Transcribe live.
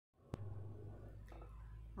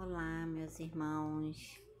Olá, meus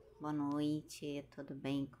irmãos, boa noite, tudo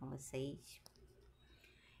bem com vocês?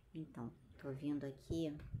 Então, tô vindo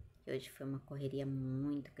aqui, que hoje foi uma correria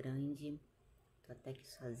muito grande, tô até aqui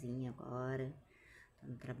sozinha agora, tô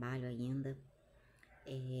no trabalho ainda.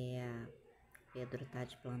 Pedro tá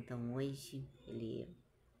de plantão hoje, ele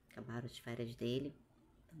acabaram as férias dele,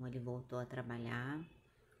 então ele voltou a trabalhar,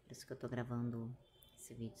 por isso que eu tô gravando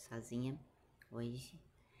esse vídeo sozinha hoje.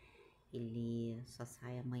 Ele só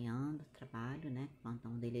sai amanhã do trabalho, né? O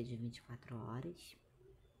plantão dele é de 24 horas.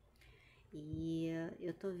 E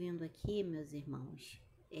eu tô vindo aqui, meus irmãos,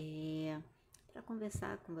 para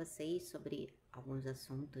conversar com vocês sobre alguns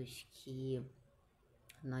assuntos que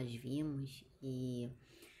nós vimos e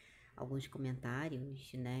alguns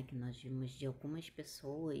comentários, né? Que nós vimos de algumas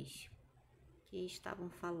pessoas que estavam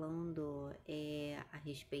falando a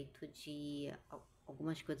respeito de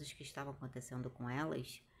algumas coisas que estavam acontecendo com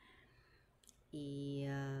elas. E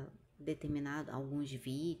alguns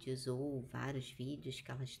vídeos ou vários vídeos que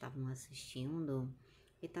elas estavam assistindo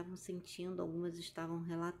e estavam sentindo, algumas estavam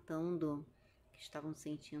relatando que estavam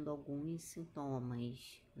sentindo alguns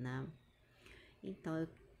sintomas, né? Então eu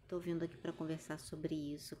tô vindo aqui para conversar sobre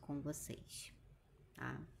isso com vocês,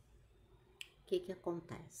 tá? O que que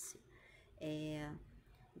acontece?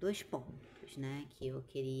 Dois pontos, né, que eu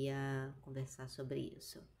queria conversar sobre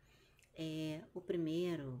isso. O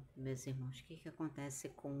primeiro, meus irmãos, o que acontece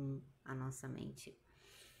com a nossa mente?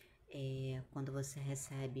 Quando você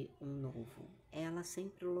recebe um novo, ela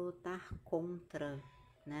sempre lutar contra,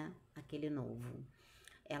 né, aquele novo.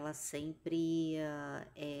 Ela sempre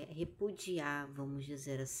repudiar, vamos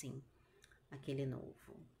dizer assim, aquele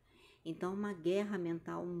novo. Então, uma guerra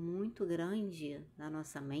mental muito grande na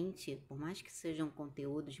nossa mente, por mais que sejam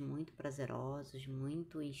conteúdos muito prazerosos,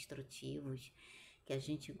 muito instrutivos, que a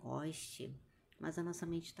gente goste, mas a nossa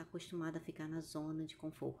mente está acostumada a ficar na zona de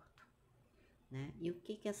conforto, né? E o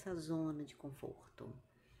que é essa zona de conforto?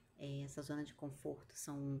 Essa zona de conforto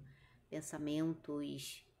são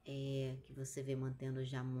pensamentos que você vê mantendo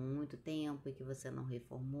já há muito tempo e que você não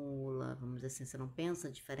reformula, vamos dizer assim, você não pensa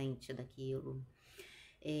diferente daquilo.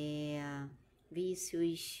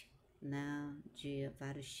 Vícios, né, de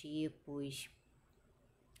vários tipos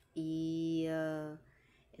e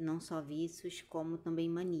não só vícios, como também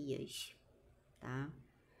manias, tá?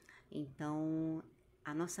 Então,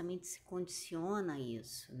 a nossa mente se condiciona a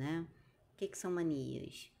isso, né? O que são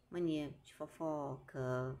manias? Mania de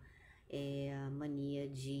fofoca, mania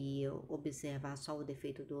de observar só o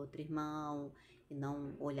defeito do outro irmão e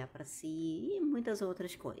não olhar para si e muitas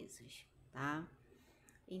outras coisas, tá?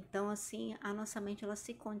 Então, assim, a nossa mente, ela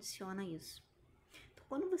se condiciona a isso. Então,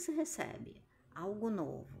 quando você recebe algo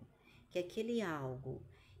novo, que aquele algo,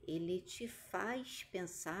 ele te faz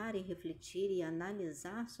pensar e refletir e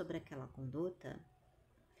analisar sobre aquela conduta,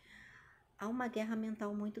 há uma guerra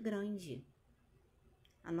mental muito grande.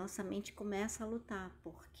 A nossa mente começa a lutar,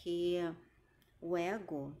 porque o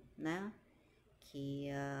ego, né, que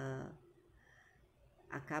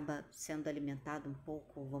acaba sendo alimentado um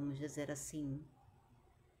pouco, vamos dizer assim,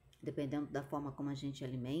 dependendo da forma como a gente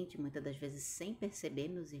alimente, muitas das vezes sem perceber,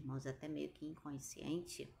 meus irmãos, até meio que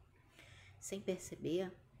inconsciente, sem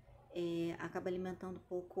perceber, acaba alimentando um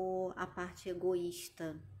pouco a parte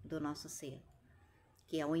egoísta do nosso ser,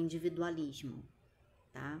 que é o individualismo,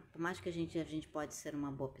 tá? Por mais que a gente pode ser uma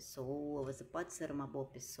boa pessoa, você pode ser uma boa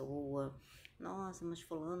pessoa, nossa, mas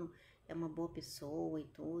fulano é uma boa pessoa e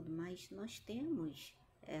tudo, mas nós temos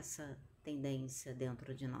essa tendência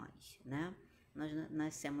dentro de nós, né? Nós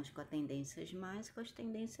nascemos com as tendências más e com as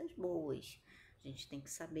tendências boas. A gente tem que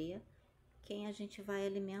saber quem a gente vai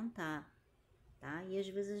alimentar, tá? E às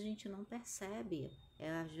vezes a gente não percebe,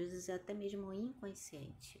 às vezes é até mesmo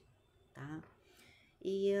inconsciente, tá?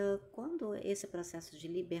 E quando esse processo de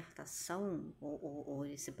libertação ou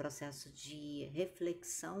esse processo de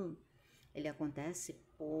reflexão, ele acontece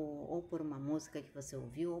ou por uma música que você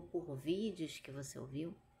ouviu ou por vídeos que você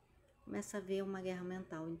ouviu, começa a haver uma guerra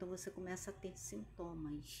mental, então você começa a ter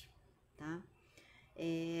sintomas, tá?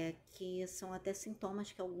 Que são até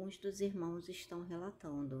sintomas que alguns dos irmãos estão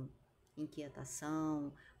relatando: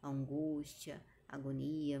 inquietação, angústia,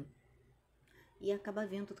 agonia, e acaba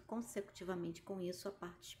vindo consecutivamente com isso a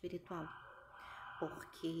parte espiritual,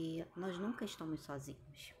 porque nós nunca estamos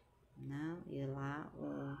sozinhos, né? E lá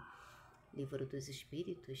o Livro dos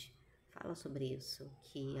Espíritos fala sobre isso,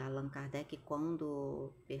 que Allan Kardec,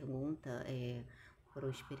 quando pergunta para o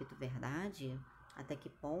Espírito Verdade, até que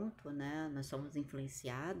ponto, né, nós somos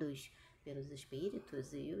influenciados pelos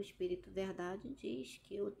espíritos, e o Espírito Verdade diz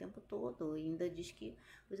que o tempo todo, e ainda diz que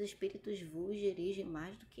os espíritos vos dirigem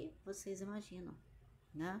mais do que vocês imaginam,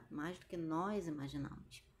 né? Mais do que nós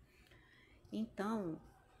imaginamos. Então,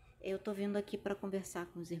 eu tô vindo aqui para conversar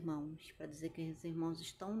com os irmãos, para dizer que os irmãos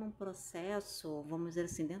estão num processo, vamos dizer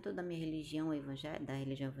assim, dentro da minha religião evangélica, da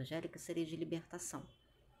religião evangélica, seria de libertação.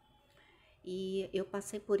 E eu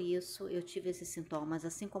passei por isso, eu tive esses sintomas,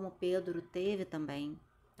 assim como Pedro teve também,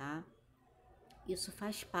 tá? Isso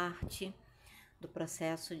faz parte do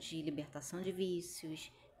processo de libertação de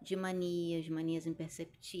vícios, de manias, manias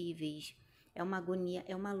imperceptíveis. É uma agonia,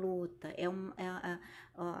 é uma luta,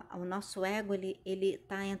 o nosso ego, ele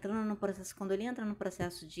tá entrando no processo, quando ele entra no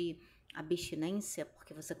processo de abstinência,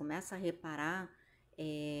 porque você começa a reparar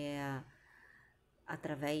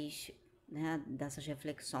através, né, dessas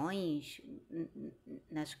reflexões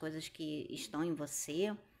nas coisas que estão em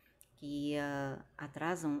você, que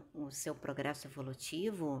atrasam o seu progresso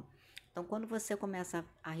evolutivo. Então, quando você começa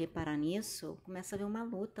a reparar nisso, começa a haver uma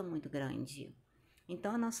luta muito grande.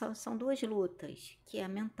 Então, são duas lutas, que é a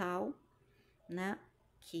mental, né?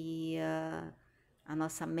 Que a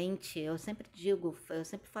nossa mente, eu sempre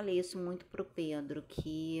falei isso muito pro Pedro,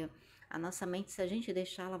 que a nossa mente, se a gente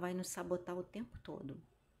deixar, ela vai nos sabotar o tempo todo.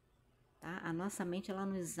 Tá? A nossa mente, ela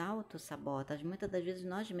nos auto-sabota. Muitas das vezes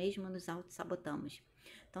nós mesmos nos auto-sabotamos.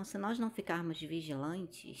 Então, se nós não ficarmos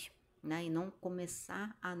vigilantes, né, e não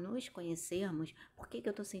começar a nos conhecermos, por que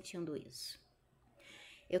eu tô sentindo isso?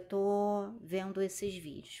 Eu tô vendo esses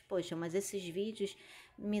vídeos. Poxa, mas esses vídeos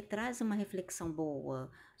me trazem uma reflexão boa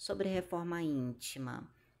sobre reforma íntima,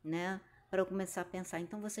 né? Para eu começar a pensar.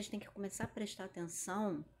 Então, vocês têm que começar a prestar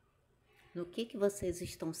atenção no que vocês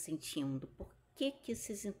estão sentindo, por que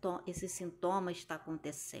esse sintoma está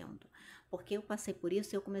acontecendo, porque eu passei por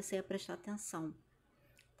isso e eu comecei a prestar atenção,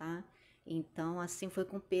 tá? Então, assim foi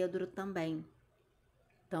com Pedro também.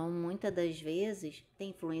 Então, muitas das vezes,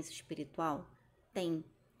 tem influência espiritual? Tem.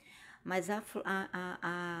 Mas a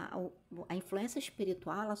influência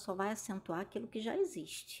espiritual, ela só vai acentuar aquilo que já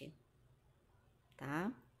existe,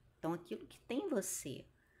 tá? Então, aquilo que tem em você,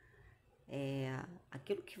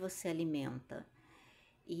 aquilo que você alimenta.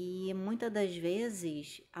 E muitas das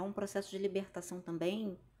vezes há um processo de libertação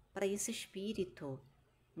também para esse espírito,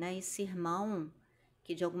 né? Esse irmão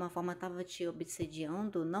que de alguma forma estava te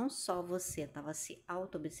obsediando, não só você estava se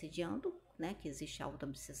auto-obsediando, né? Que existe a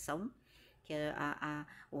auto-obsessão, que é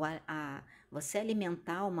você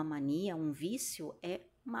alimentar uma mania, um vício, é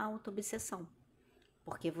uma auto-obsessão.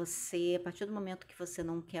 Porque você, a partir do momento que você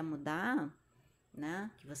não quer mudar, né?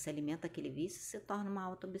 Que você alimenta aquele vício, se torna uma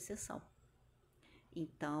auto-obsessão.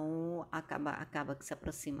 Então, acaba que se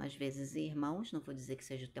aproxima às vezes irmãos, não vou dizer que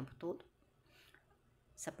seja o tempo todo,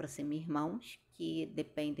 se aproxima irmãos que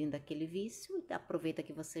dependem daquele vício e aproveita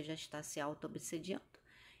que você já está se auto-obsediando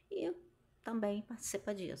e também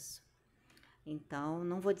participa disso. Então,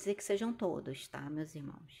 não vou dizer que sejam todos, tá, meus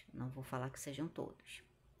irmãos? Não vou falar que sejam todos.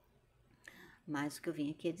 Mas o que eu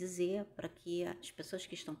vim aqui é dizer para que as pessoas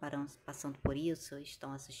que estão passando por isso,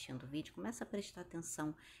 estão assistindo o vídeo, comecem a prestar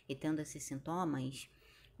atenção e tendo esses sintomas,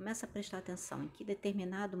 comece a prestar atenção em que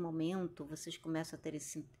determinado momento vocês começam a ter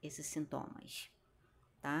esses sintomas,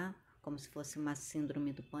 tá? Como se fosse uma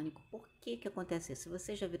síndrome do pânico. Por que acontece isso? Se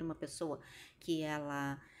você já viu uma pessoa que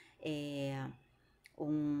ela é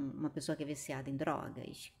uma pessoa que é viciada em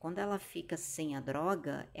drogas, quando ela fica sem a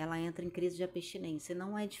droga, ela entra em crise de abstinência.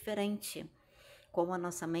 Não é diferente. Como a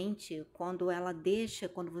nossa mente, quando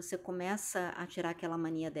você começa a tirar aquela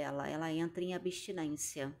mania dela, ela entra em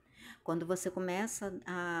abstinência. Quando você começa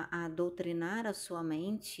a doutrinar a sua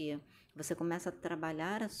mente, você começa a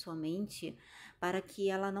trabalhar a sua mente para que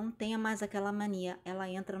ela não tenha mais aquela mania, ela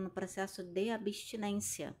entra no processo de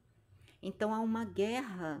abstinência. Então há uma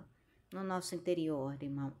guerra no nosso interior,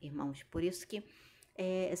 irmãos. Por isso que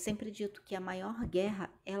é sempre dito que a maior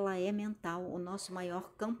guerra, ela é mental. O nosso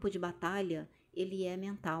maior campo de batalha, ele é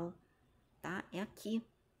mental, tá? É aqui,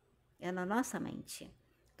 é na nossa mente.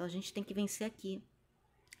 Então a gente tem que vencer aqui.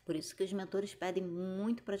 Por isso que os mentores pedem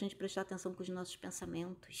muito pra gente prestar atenção com os nossos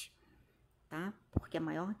pensamentos, tá? Porque a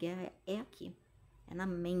maior guerra é aqui, é na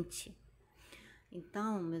mente.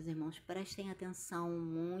 Então, meus irmãos, prestem atenção,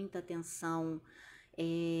 muita atenção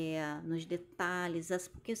nos detalhes,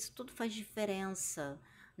 porque isso tudo faz diferença,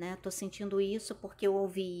 né? Tô sentindo isso porque eu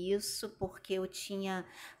ouvi isso, porque eu tinha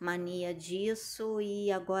mania disso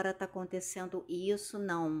e agora tá acontecendo isso.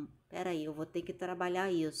 Não, peraí, eu vou ter que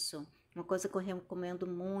trabalhar isso. Uma coisa que eu recomendo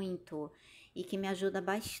muito e que me ajuda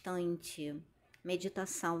bastante: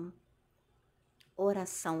 meditação,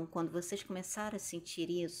 oração. Quando vocês começarem a sentir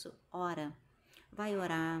isso, ora, vai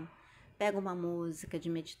orar, pega uma música de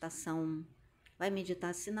meditação, vai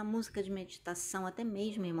meditar. Se na música de meditação, até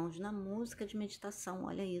mesmo, irmãos, na música de meditação,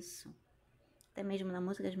 olha isso. Até mesmo na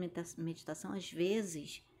música de meditação, às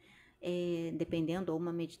vezes, dependendo, ou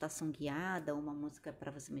uma meditação guiada, ou uma música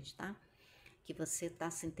para você meditar, que você está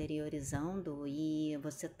se interiorizando e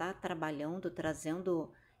você está trabalhando,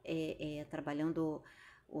 trabalhando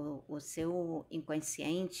o seu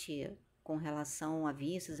inconsciente com relação a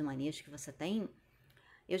vícios e manias que você tem.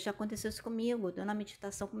 Já aconteceu isso comigo, eu na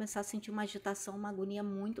meditação começar a sentir uma agitação, uma agonia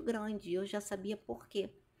muito grande, e eu já sabia por quê.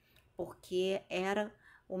 Porque era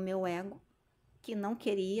o meu ego que não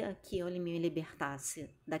queria que eu me libertasse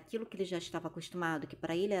daquilo que ele já estava acostumado, que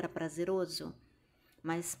para ele era prazeroso,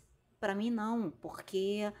 mas para mim não,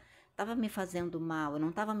 porque estava me fazendo mal, eu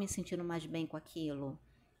não estava me sentindo mais bem com aquilo,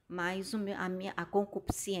 mas a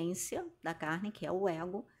concupiscência da carne, que é o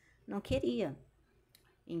ego, não queria.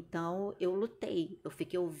 Então eu lutei, eu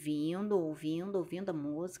fiquei ouvindo a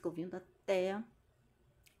música, ouvindo até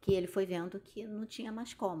que ele foi vendo que não tinha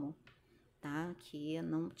mais como, tá? Que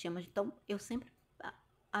não tinha mais. Então eu sempre,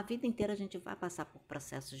 a vida inteira a gente vai passar por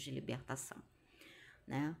processos de libertação,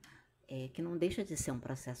 né? Que não deixa de ser um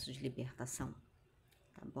processo de libertação,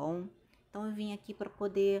 tá bom? Então eu vim aqui para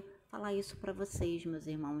poder falar isso para vocês, meus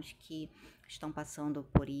irmãos que estão passando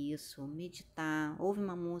por isso, meditar, ouve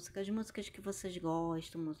uma música, as músicas que vocês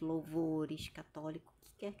gostam, os louvores católicos, o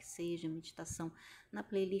que quer que seja, meditação. Na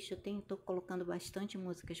playlist eu estou colocando bastante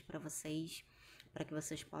músicas para vocês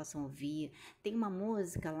possam ouvir. Tem uma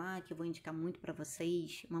música lá que eu vou indicar muito para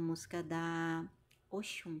vocês, uma música da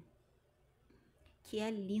Oxum, que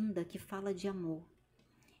é linda, que fala de amor.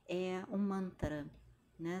 É um mantra,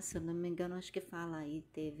 né? Se eu não me engano, acho que fala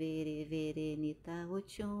Ite vere vere nita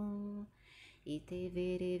ochum, Ite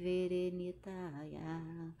vere vere nita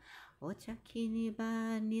ya, Ochakini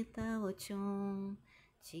ba nita ochum,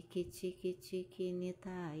 Tiki tiki tiki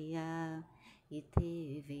nita ya,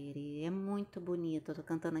 Ite vere. É muito bonito, eu tô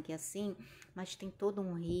cantando aqui assim, mas tem todo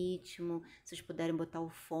um ritmo. Se vocês puderem botar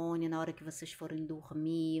o fone na hora que vocês forem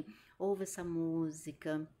dormir, ouve essa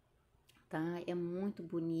música, tá? É muito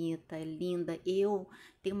bonita, é linda. Eu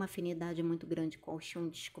tenho uma afinidade muito grande com o Oxum,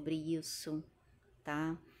 descobri isso,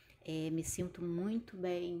 tá? Me sinto muito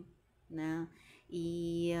bem, né?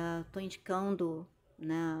 E tô indicando,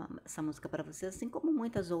 né, essa música para vocês, assim como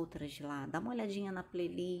muitas outras lá. Dá uma olhadinha na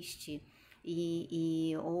playlist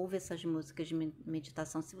e ouve essas músicas de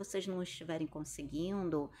meditação. Se vocês não estiverem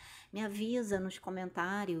conseguindo, me avisa nos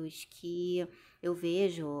comentários que eu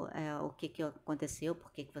vejo o que aconteceu,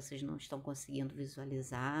 por que vocês não estão conseguindo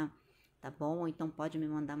visualizar, tá bom? Ou então pode me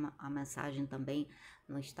mandar uma mensagem também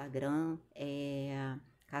no Instagram,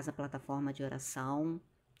 Casa Plataforma de Oração,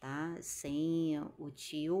 tá? Sem o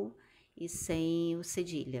tio e sem o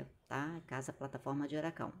cedilha, tá? Casa Plataforma de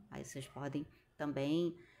Oração. Aí vocês podem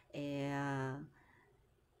também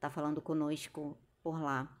tá falando conosco por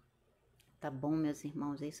lá, tá bom, meus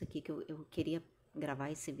irmãos? É isso aqui que eu queria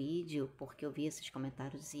gravar esse vídeo, porque eu vi esses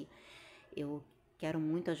comentários e eu quero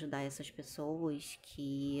muito ajudar essas pessoas,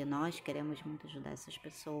 que nós queremos muito ajudar essas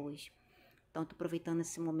pessoas. Então, tô aproveitando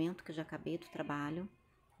esse momento que eu já acabei do trabalho,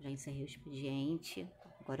 já encerrei o expediente,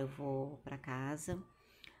 agora eu vou para casa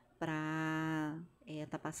para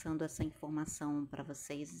tá passando essa informação para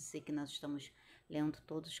vocês, dizer que nós estamos lendo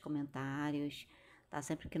todos os comentários, tá?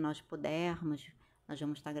 Sempre que nós pudermos, nós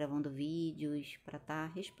vamos estar gravando vídeos para estar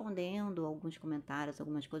respondendo alguns comentários,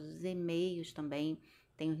 algumas coisas, e-mails também,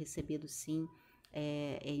 tenho recebido sim,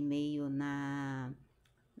 e-mail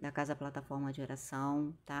da Casa Plataforma de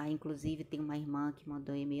Oração, tá? Inclusive tem uma irmã que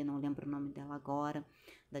mandou e-mail, não lembro o nome dela agora,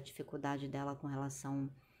 da dificuldade dela com relação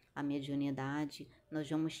à mediunidade. Nós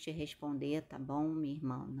vamos te responder, tá bom, minha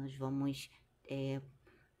irmã? Nós vamos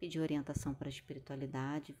pedir orientação para a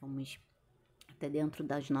espiritualidade, vamos até dentro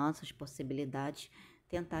das nossas possibilidades,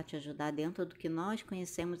 tentar te ajudar dentro do que nós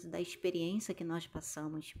conhecemos e da experiência que nós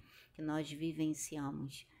passamos, que nós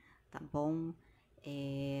vivenciamos, tá bom?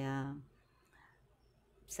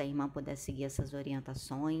 Se a irmã puder seguir essas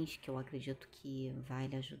orientações, que eu acredito que vai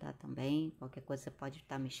lhe ajudar também, qualquer coisa você pode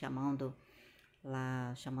estar me chamando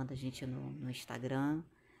lá, chamando a gente no Instagram,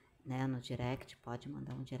 né, no direct, pode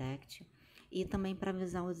mandar um direct. E também para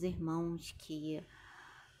avisar os irmãos que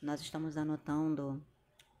nós estamos anotando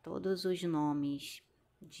todos os nomes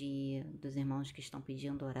dos irmãos que estão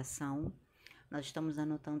pedindo oração. Nós estamos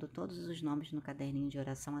anotando todos os nomes no caderninho de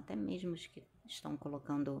oração, até mesmo os que estão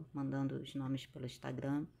mandando os nomes pelo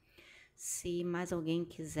Instagram. Se mais alguém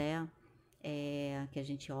quiser que a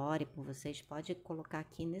gente ore por vocês, pode colocar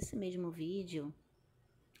aqui nesse mesmo vídeo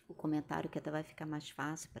o comentário, que até vai ficar mais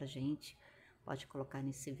fácil pra gente. Pode colocar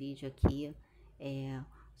nesse vídeo aqui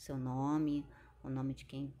o seu nome, o nome de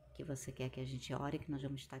quem que você quer que a gente ore, que nós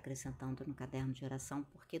vamos estar acrescentando no caderno de oração,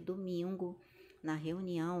 porque domingo, na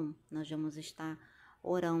reunião, nós vamos estar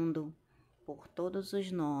orando por todos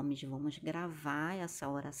os nomes, vamos gravar essa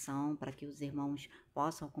oração para que os irmãos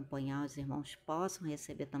possam acompanhar, os irmãos possam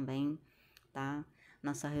receber também, tá?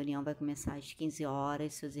 Nossa reunião vai começar às 15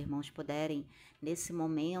 horas, se os irmãos puderem, nesse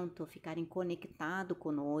momento, ficarem conectados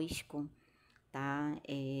conosco, tá?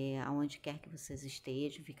 Aonde quer que vocês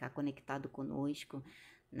estejam, ficar conectado conosco,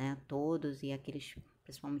 né? Todos e aqueles,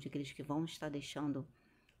 principalmente aqueles que vão estar deixando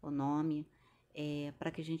o nome,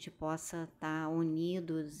 para que a gente possa estar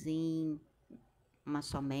unidos em uma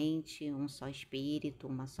só mente, um só espírito,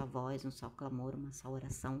 uma só voz, um só clamor, uma só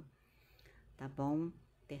oração, tá bom?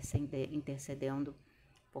 Intercedendo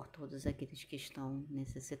por todos aqueles que estão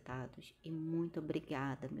necessitados. E muito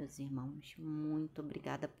obrigada, meus irmãos, muito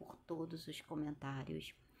obrigada por todos os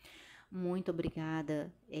comentários. Muito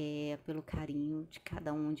obrigada pelo carinho de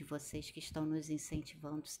cada um de vocês que estão nos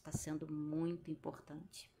incentivando. Isso está sendo muito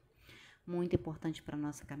importante para a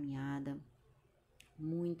nossa caminhada,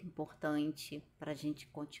 muito importante para a gente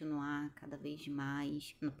continuar cada vez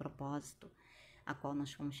mais no propósito a qual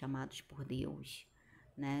nós fomos chamados por Deus,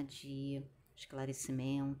 né? De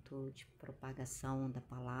esclarecimento, de propagação da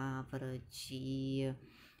palavra, de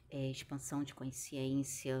expansão de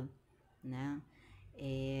consciência, né?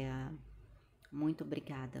 Muito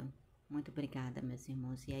obrigada, meus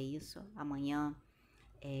irmãos. E é isso. Amanhã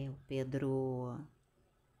o Pedro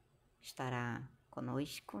estará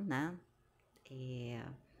conosco, né?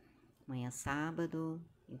 Amanhã é sábado,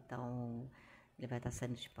 então ele vai estar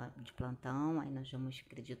saindo de plantão. Aí nós vamos,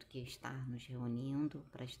 acredito que, estar nos reunindo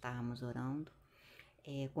para estarmos orando.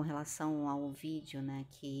 Com relação ao vídeo, né,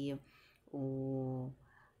 que o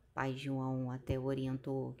Pai João até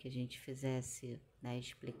orientou que a gente fizesse, né,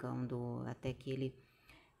 explicando até que ele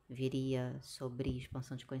viria sobre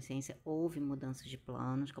expansão de consciência, houve mudanças de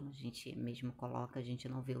planos, como a gente mesmo coloca, a gente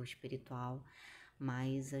não vê o espiritual,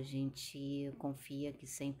 mas a gente confia que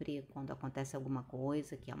sempre quando acontece alguma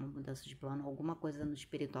coisa, que há uma mudança de plano, alguma coisa no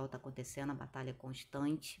espiritual está acontecendo, a batalha é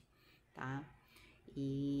constante, tá?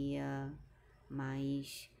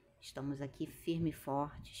 Mas estamos aqui firmes e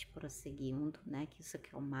fortes, prosseguindo, né? Que isso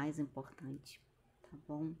aqui é o mais importante, tá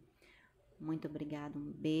bom? Muito obrigada,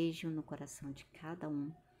 um beijo no coração de cada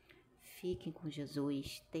um. Fiquem com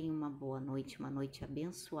Jesus, tenham uma boa noite, uma noite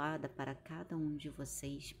abençoada para cada um de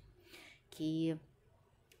vocês. Que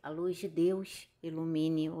a luz de Deus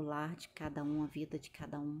ilumine o lar de cada um, a vida de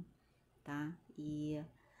cada um, tá? E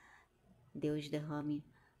Deus derrame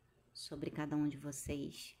sobre cada um de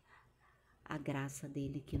vocês a graça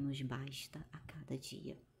dele que nos basta a cada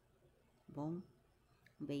dia, tá bom?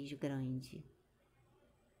 Um beijo grande.